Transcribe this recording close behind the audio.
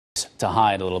to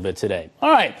hide a little bit today.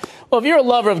 All right. Well, if you're a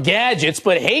lover of gadgets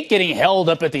but hate getting held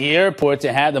up at the airport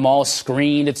to have them all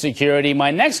screened at security,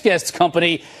 my next guest's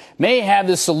company may have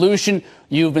the solution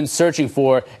you've been searching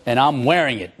for, and I'm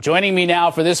wearing it. Joining me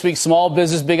now for this week's Small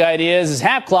Business Big Ideas is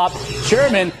Hap Klopp,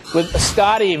 chairman with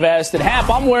SCOTTeVEST. And Hap,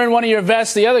 I'm wearing one of your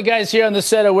vests. The other guys here on the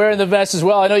set are wearing the vest as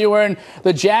well. I know you're wearing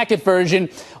the jacket version.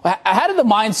 How did the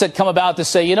mindset come about to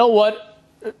say, you know what?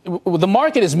 The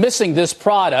market is missing this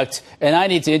product, and I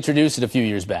need to introduce it a few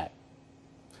years back?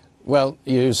 Well,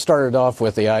 you started off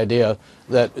with the idea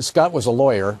that Scott was a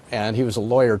lawyer, and he was a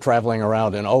lawyer traveling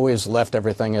around and always left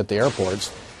everything at the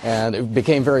airports, and it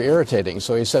became very irritating.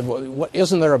 So he said, well,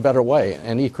 isn't there a better way?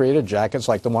 And he created jackets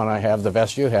like the one I have, the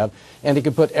vest you have, and he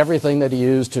could put everything that he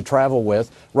used to travel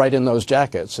with right in those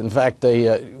jackets. In fact,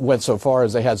 they went so far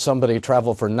as they had somebody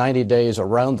travel for 90 days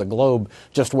around the globe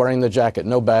just wearing the jacket,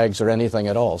 no bags or anything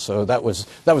at all. So that was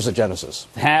the genesis.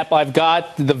 Hap, I've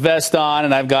got the vest on,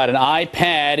 and I've got an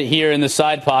iPad here in the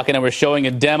side pocket, and we're showing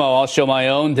a demo. I'll show my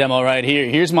own demo right here.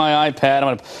 Here's my iPad.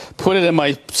 I'm going to put it in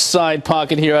my side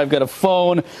pocket here. I've got a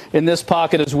phone in this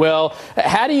pocket as well.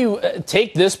 How do you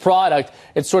take this product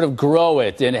and sort of grow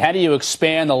it, and how do you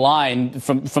expand the line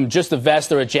from just a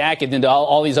vest or a jacket into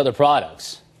all these other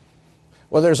products?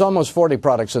 Well, there's almost 40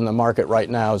 products in the market right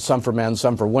now, some for men,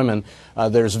 some for women.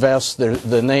 There's vests.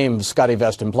 The name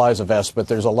SCOTTeVEST implies a vest, but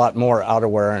there's a lot more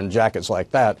outerwear and jackets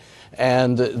like that.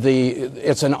 And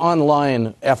it's an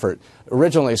online effort.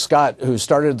 Originally, Scott, who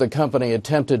started the company,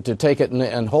 attempted to take it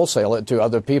and wholesale it to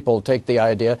other people, take the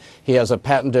idea. He has a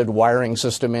patented wiring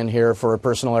system in here for a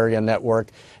personal area network,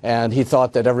 and he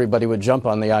thought that everybody would jump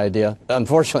on the idea.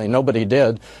 Unfortunately, nobody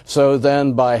did. So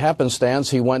then, by happenstance,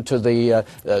 he went to the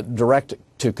direct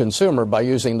to consumer by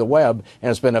using the web,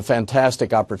 and it's been a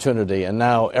fantastic opportunity. And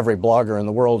now every blogger in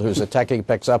the world who's a techie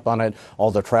picks up on it, all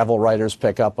the travel writers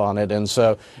pick up on it, and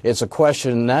so it's a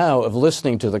question now of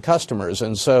listening to the customers.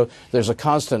 And so there's a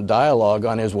constant dialogue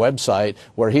on his website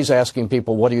where he's asking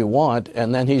people, what do you want?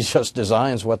 And then he just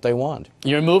designs what they want.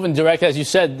 You're moving direct, as you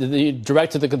said, the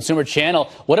direct to the consumer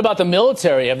channel. What about the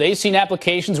military? Have they seen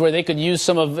applications where they could use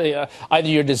some of either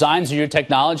your designs or your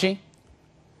technology?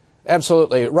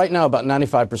 Absolutely. Right now, about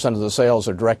 95% of the sales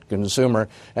are direct to consumer,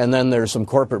 and then there's some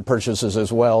corporate purchases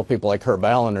as well. People like Herb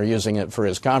Allen are using it for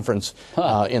his conference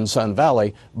in Sun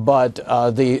Valley. But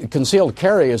the concealed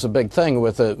carry is a big thing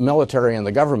with the military and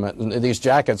the government. And these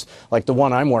jackets, like the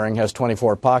one I'm wearing, has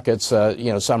 24 pockets.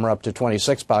 Some are up to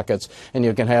 26 pockets, and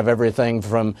you can have everything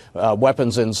from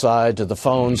weapons inside to the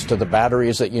phones to the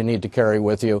batteries that you need to carry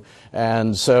with you.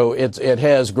 And so it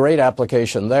has great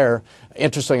application there.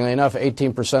 Interestingly enough,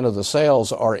 18% of the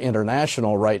sales are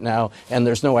international right now, and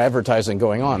there's no advertising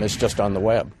going on. It's just on the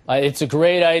web. It's a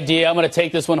great idea. I'm going to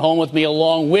take this one home with me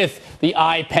along with the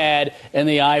iPad and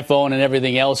the iPhone and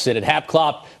everything else in it. Hap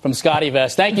Klopp from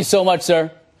SCOTTeVEST. Thank you so much,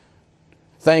 sir.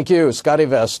 Thank you.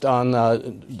 SCOTTeVEST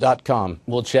on .com.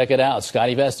 We'll check it out.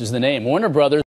 SCOTTeVEST is the name. Warner Brothers.